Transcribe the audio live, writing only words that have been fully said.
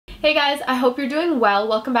Hey guys, I hope you're doing well.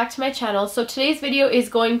 Welcome back to my channel. So today's video is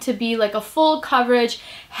going to be like a full coverage,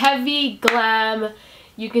 heavy glam.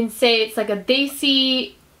 You can say it's like a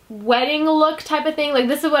desi wedding look type of thing. Like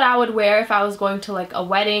this is what I would wear if I was going to like a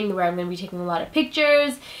wedding where I'm going to be taking a lot of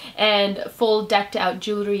pictures and full decked out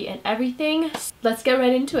jewelry and everything. Let's get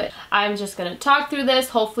right into it. I'm just going to talk through this.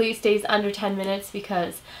 Hopefully it stays under 10 minutes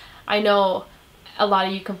because I know a lot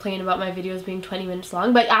of you complain about my videos being 20 minutes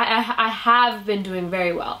long, but I have been doing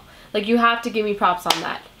very well. Like, you have to give me props on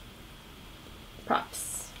that.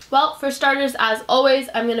 Props. Well, for starters, as always,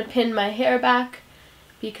 I'm going to pin my hair back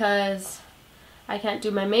because I can't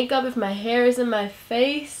do my makeup if my hair is in my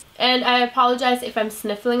face. And I apologize if I'm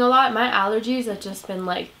sniffling a lot. My allergies have just been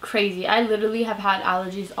like crazy. I literally have had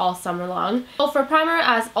allergies all summer long. Well, for primer,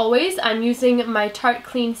 as always, I'm using my Tarte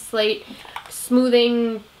Clean Slate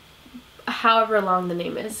Smoothing, however long the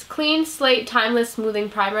name is. Clean Slate Timeless Smoothing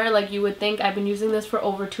Primer. Like, you would think I've been using this for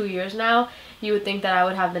over 2 years now. You would think that I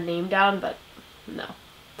would have the name down, but no.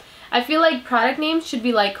 I feel like product names should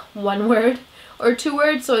be like 1 word or 2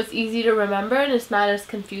 words so it's easy to remember and it's not as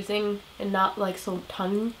confusing and not like so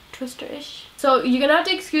tongue twister-ish. So you're gonna have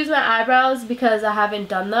to excuse my eyebrows because I haven't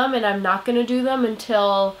done them and I'm not gonna do them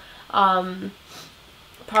until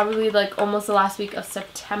probably like almost the last week of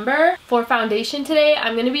September. For foundation today,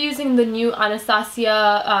 I'm going to be using the new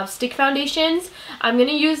Anastasia stick foundations. I'm going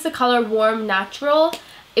to use the color Warm Natural.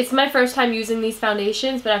 It's my first time using these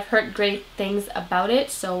foundations, but I've heard great things about it.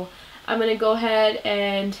 So I'm going to go ahead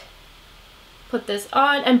and put this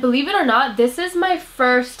on. And believe it or not, this is my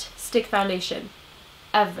first stick foundation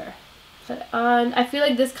ever. Put it on. I feel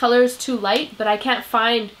like this color is too light, but I can't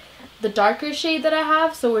find the darker shade that I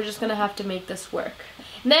have, so we're just going to have to make this work.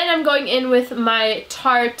 Then I'm going in with my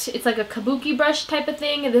Tarte, it's like a kabuki brush type of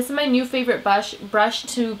thing. This is my new favorite brush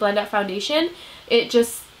to blend out foundation. It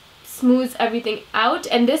just smooths everything out.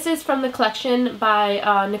 And this is from the collection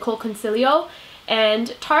by Nicole Concilio and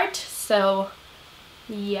Tarte. So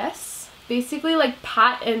yes, basically like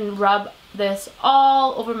pat and rub this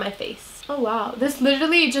all over my face. Oh wow, this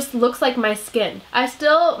literally just looks like my skin. I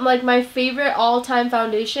still, like, my favorite all-time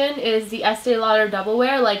foundation is the Estee Lauder Double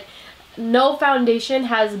Wear. Like, no foundation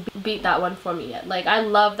has beat that one for me yet. Like, I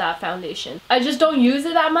love that foundation. I just don't use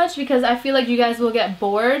it that much because I feel like you guys will get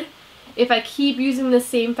bored if I keep using the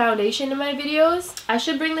same foundation in my videos. I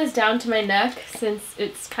should bring this down to my neck since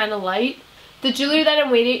it's kind of light. The jewelry that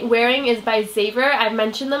I'm wearing is by Xavier. I've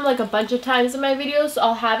mentioned them like a bunch of times in my videos, so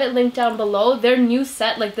I'll have it linked down below. Their new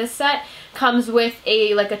set, like this set, comes with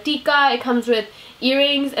a tika, it comes with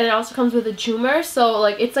earrings, and it also comes with a jewelry. So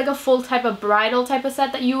like it's like a full type of bridal type of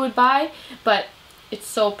set that you would buy, but it's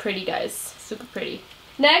so pretty, guys. Super pretty.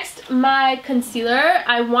 Next, my concealer.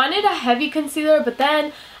 I wanted a heavy concealer, but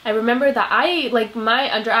then I remember that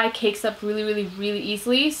my under eye cakes up really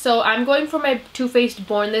easily. So I'm going for my TooFaced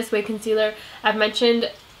Born This Way concealer. I've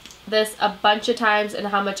mentioned this a bunch of times and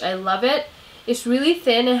how much I love it. It's really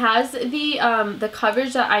thin. It has the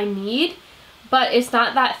coverage that I need, but it's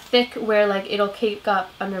not that thick where like it'll cake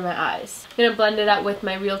up under my eyes. I'm gonna blend it out with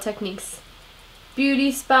my Real Techniques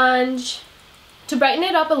beauty sponge. To brighten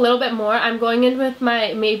it up a little bit more, I'm going in with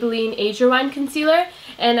my Maybelline Age Rewind concealer,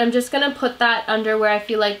 and I'm just gonna put that under where I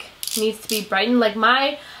feel like needs to be brightened. Like,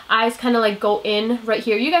 my eyes kind of like go in right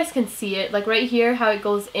here. You guys can see it, like right here, how it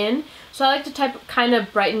goes in. So I like to kind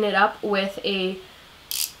of brighten it up with a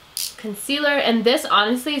concealer, and this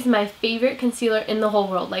honestly is my favorite concealer in the whole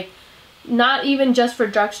world. Like, not even just for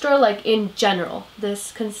drugstore, like in general,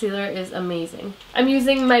 this concealer is amazing. I'm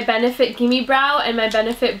using my Benefit Gimme Brow and my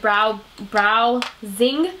Benefit Brow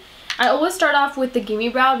Zing. I always start off with the Gimme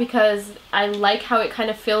Brow because I like how it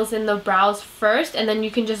kind of fills in the brows first, and then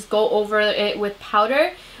you can just go over it with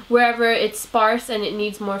powder wherever it's sparse and it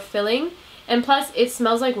needs more filling. And plus, it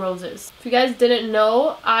smells like roses. If you guys didn't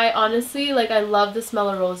know, I honestly, like, I love the smell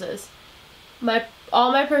of roses.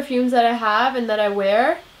 All my perfumes that I have and that I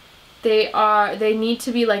wear, they need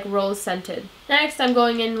to be like rose scented. Next, I'm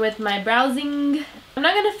going in with my Brow Zing. I'm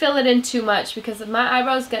not going to fill it in too much because my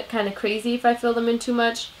eyebrows get kind of crazy if I fill them in too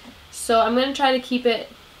much. So I'm going to try to keep it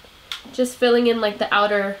just filling in like the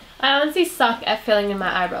outer. I honestly suck at filling in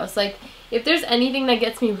my eyebrows. Like, if there's anything that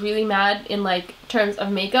gets me really mad in like terms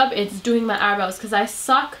of makeup, it's doing my eyebrows because I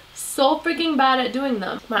suck so freaking bad at doing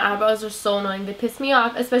them. My eyebrows are so annoying. They piss me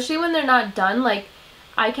off, especially when they're not done. Like,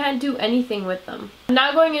 I can't do anything with them. I'm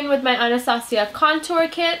now going in with my Anastasia contour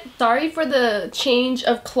kit. Sorry for the change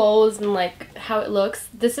of clothes and like how it looks.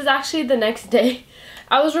 This is actually the next day.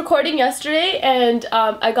 I was recording yesterday and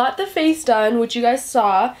I got the face done, which you guys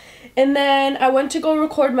saw, and then I went to go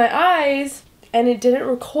record my eyes and it didn't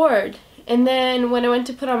record. And then when I went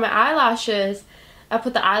to put on my eyelashes, I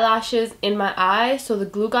put the eyelashes in my eye, so the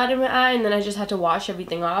glue got in my eye, and then I just had to wash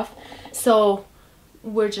everything off. So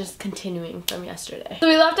we're just continuing from yesterday. So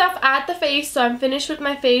we left off at the face, so I'm finished with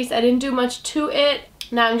my face. I didn't do much to it.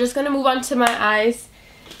 Now I'm just gonna move on to my eyes.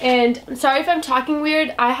 And I'm sorry if I'm talking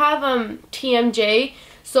weird. I have TMJ,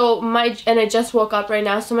 so and I just woke up right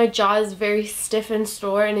now, so my jaw is very stiff and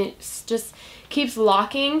sore, and it just keeps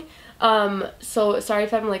locking. So sorry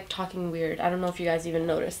if I'm like talking weird. I don't know if you guys even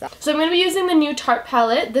noticed that. So I'm going to be using the new Tarte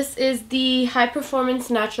palette. This is the High Performance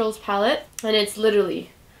Naturals palette, and it's literally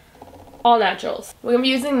all naturals. We're going to be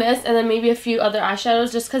using this and then maybe a few other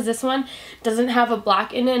eyeshadows, just because this one doesn't have a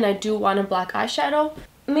black in it and I do want a black eyeshadow.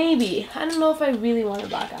 Maybe. I don't know if I really want a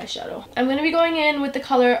black eyeshadow. I'm going to be going in with the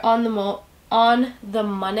color on the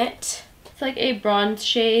Monet. It's like a bronze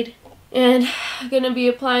shade. And I'm going to be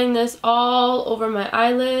applying this all over my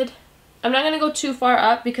eyelid. I'm not going to go too far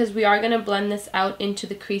up because we are going to blend this out into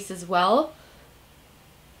the crease as well.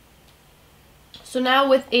 So now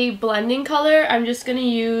with a blending color, I'm just going to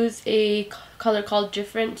use a color called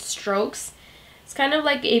Different Strokes. It's kind of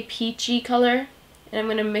like a peachy color, and I'm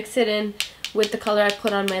going to mix it in with the color I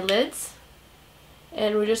put on my lids.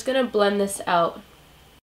 And we're just going to blend this out.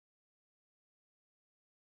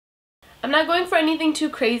 I'm not going for anything too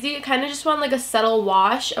crazy. I kind of just want like a subtle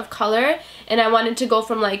wash of color, and I want it to go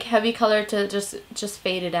from like heavy color to just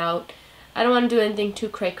fade it out. I don't want to do anything too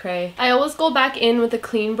cray-cray. I always go back in with a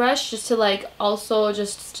clean brush just to like also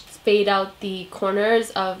just fade out the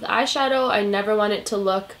corners of the eyeshadow. I never want it to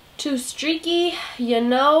look too streaky, you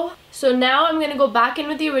know. So now I'm going to go back in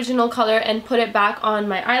with the original color and put it back on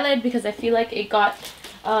my eyelid because I feel like it got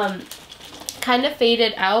kind of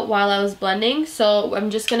faded out while I was blending. So I'm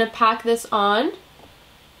just going to pack this on.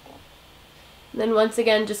 Then once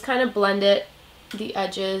again, just kind of blend it, the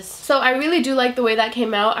edges. So I really do like the way that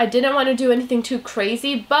came out. I didn't want to do anything too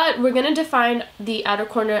crazy, but we're going to define the outer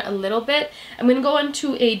corner a little bit. I'm going to go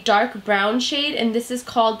into a dark brown shade, and this is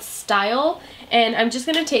called Style. And I'm just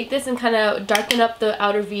going to take this and kind of darken up the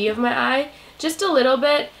outer V of my eye just a little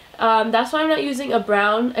bit. That's why I'm not using a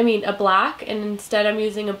black, and instead I'm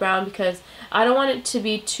using a brown because I don't want it to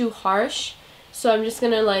be too harsh. So I'm just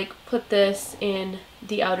going to like put this in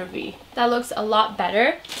the outer V. That looks a lot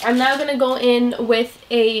better. I'm now going to go in with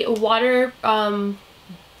a I'm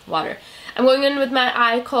going in with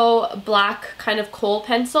my Ico black kind of kohl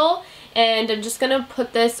pencil, and I'm just going to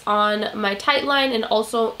put this on my tight line and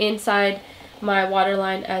also inside my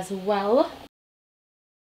waterline as well.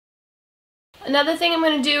 Another thing I'm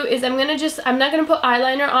going to do is I'm not going to put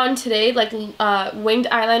eyeliner on today, like winged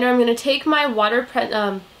eyeliner. I'm going to take my why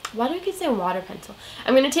do I keep saying water pencil?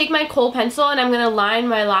 I'm going to take my kohl pencil and I'm going to line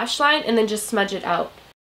my lash line and then just smudge it out.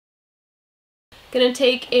 Going to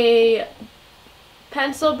take a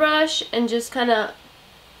pencil brush and just kind of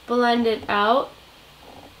blend it out.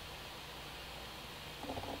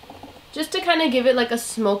 Just to kind of give it like a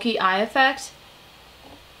smoky eye effect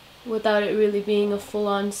without it really being a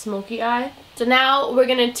full-on smoky eye. So now we're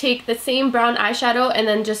going to take the same brown eyeshadow and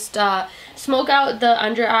then just smoke out the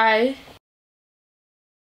under eye.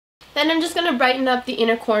 Then I'm just going to brighten up the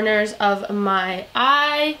inner corners of my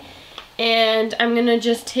eye, and I'm going to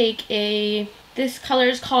just take this color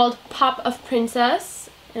is called Pop of Princess,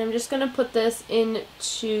 and I'm just going to put this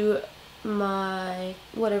into my,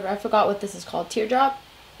 whatever, I forgot what this is called, teardrop?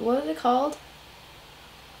 What is it called?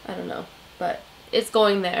 I don't know, but it's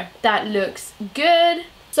going there. That looks good.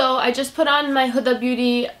 So I just put on my Huda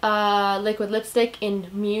Beauty liquid lipstick in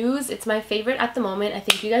Muse. It's my favorite at the moment. I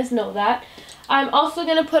think you guys know that. I'm also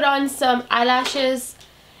going to put on some eyelashes,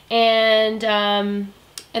 and then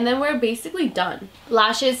we're basically done.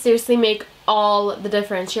 Lashes seriously make all the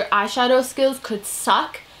difference. Your eyeshadow skills could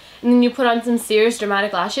suck, and then you put on some serious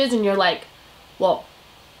dramatic lashes and you're like, whoa,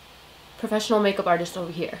 professional makeup artist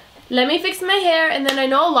over here. Let me fix my hair, and then I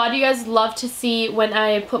know a lot of you guys love to see when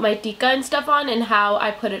I put my tika and stuff on and how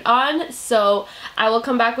I put it on, so I will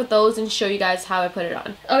come back with those and show you guys how I put it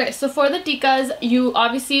on. Okay, so for the tikas, you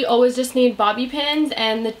obviously always just need bobby pins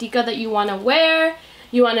and the tika that you want to wear.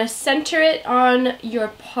 You want to center it on your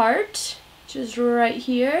part, which is right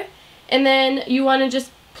here, and then you want to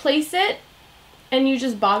just place it and you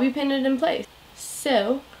just bobby pin it in place.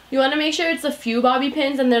 So you want to make sure it's a few bobby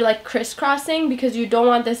pins and they're like crisscrossing, because you don't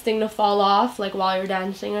want this thing to fall off like while you're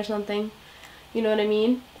dancing or something. You know what I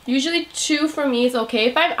mean? Usually 2 for me is okay.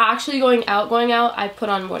 If I'm actually going out, I put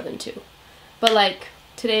on more than 2. But like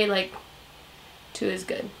today, like 2 is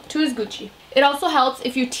good. 2 is Gucci. It also helps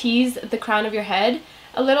if you tease the crown of your head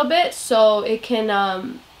a little bit, so it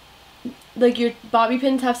can like your bobby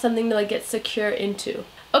pins have something to like get secure into.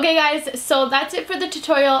 Okay guys, so that's it for the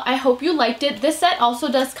tutorial. I hope you liked it. This set also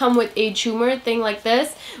does come with a choomer thing like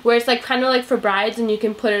this, where it's like kind of like for brides and you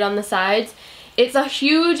can put it on the sides. It's a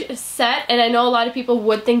huge set, and I know a lot of people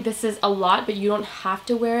would think this is a lot, but you don't have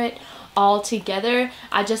to wear it all together.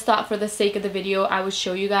 I just thought for the sake of the video I would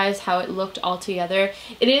show you guys how it looked all together.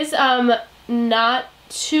 It is not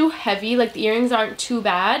too heavy, like the earrings aren't too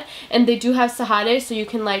bad, and they do have sahade, so you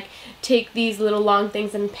can like take these little long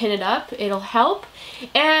things and pin it up. It'll help.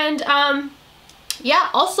 And yeah,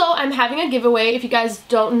 also I'm having a giveaway. If you guys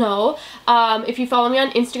don't know, if you follow me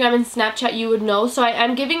on Instagram and Snapchat, you would know. So I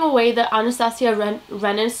am giving away the Anastasia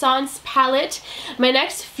Renaissance palette. My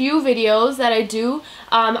next few videos that I do,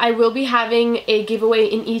 I will be having a giveaway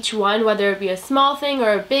in each one, whether it be a small thing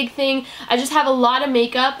or a big thing. I just have a lot of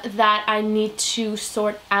makeup that I need to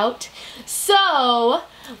sort out. So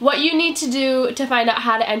what you need to do to find out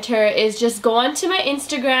how to enter is just go onto my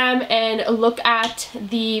Instagram and look at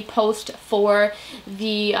the post for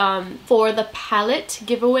the palette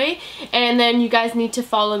giveaway, and then you guys need to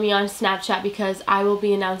follow me on Snapchat because I will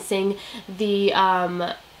be announcing the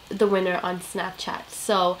winner on Snapchat.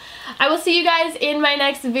 So I will see you guys in my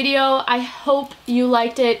next video. I hope you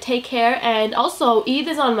liked it. Take care, and also Eid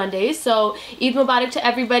is on Monday, so Eid Mubarak to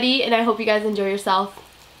everybody, and I hope you guys enjoy yourself.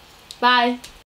 Bye.